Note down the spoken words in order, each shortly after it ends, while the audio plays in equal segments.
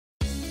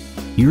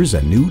Here's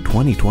a new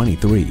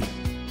 2023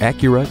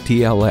 Acura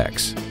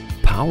TLX.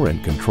 Power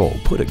and control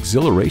put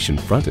exhilaration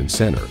front and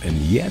center, and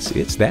yes,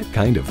 it's that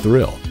kind of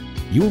thrill.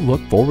 You'll look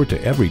forward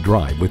to every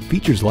drive with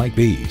features like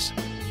these: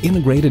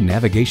 integrated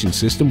navigation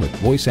system with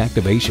voice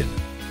activation,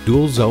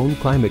 dual zone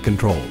climate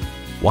control,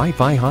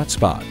 Wi-Fi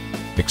hotspot,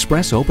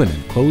 express open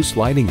and closed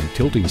sliding and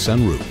tilting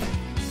sunroof,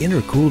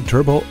 intercooled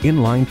turbo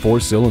inline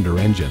 4-cylinder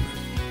engine,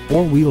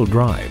 4-wheel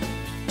drive,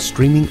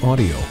 streaming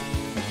audio,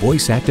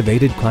 voice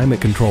activated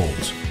climate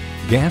controls,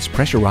 gas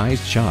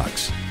pressurized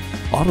shocks,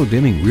 auto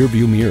dimming rear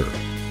view mirror,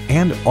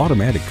 and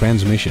automatic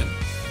transmission.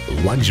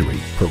 Luxury,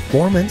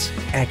 performance,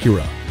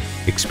 Acura.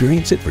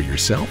 Experience it for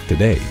yourself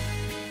today.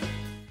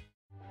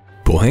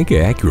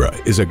 Pohanka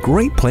Acura is a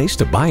great place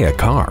to buy a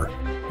car.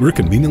 We're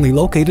conveniently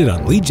located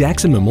on Lee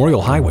Jackson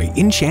Memorial Highway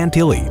in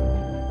Chantilly.